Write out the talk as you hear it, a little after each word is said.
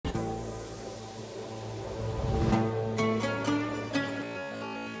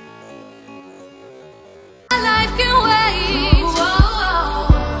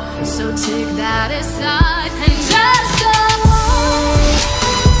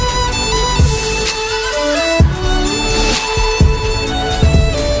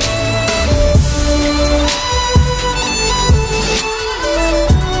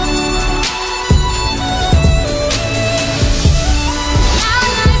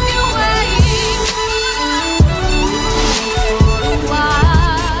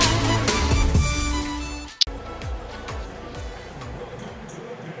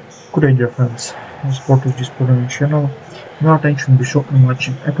Good day, dear friends. Sport is just put on the channel. Your attention will be shortly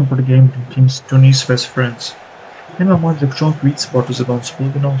watching a complete game between teams Tunisia vs France. In my mind section, tweet sport is about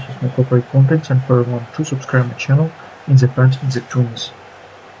sport analysis, my corporate contents, and for everyone to subscribe my channel in the France in the Tunis.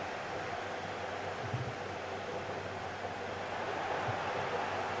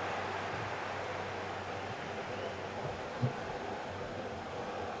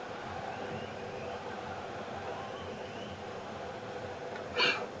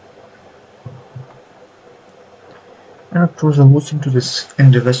 And after the losing to this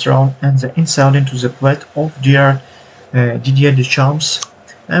in the first round and the inside into the plate of their Didier Deschamps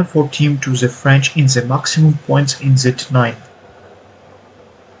and for team to the French in the maximum points in the 9.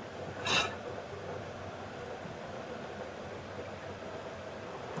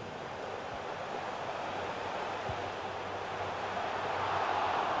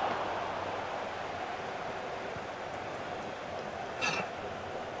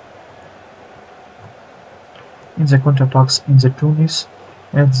 In the counter-attacks in the Tunis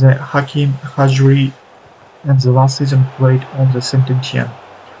and the Hakim Hajri and the last season played on the Saint-Étienne.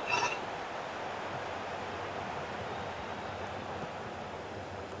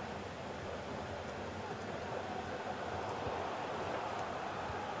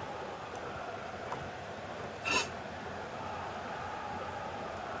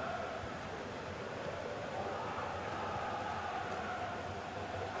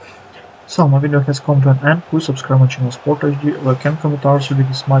 So my video has come to an end. Please subscribe my channel Sport HD, like and comment with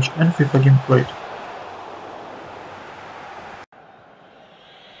this match and FIFA game played.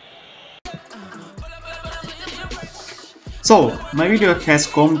 So my video has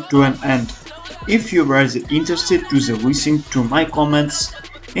come to an end. If you were interested to listen to my comments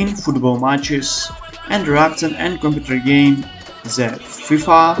in football matches and reaction and computer game, the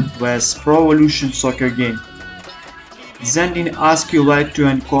FIFA vs Pro Evolution Soccer game, then in ask you like to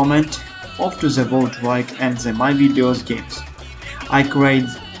and comment off to the vote like and the my videos games. I create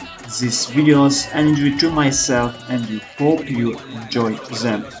these videos and enjoy to myself and I hope you enjoy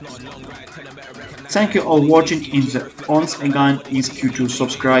them. Thank you all watching in the once again ask you to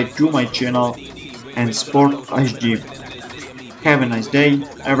subscribe to my channel and Sport HD. Have a nice day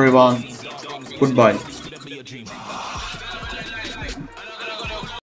everyone. Goodbye.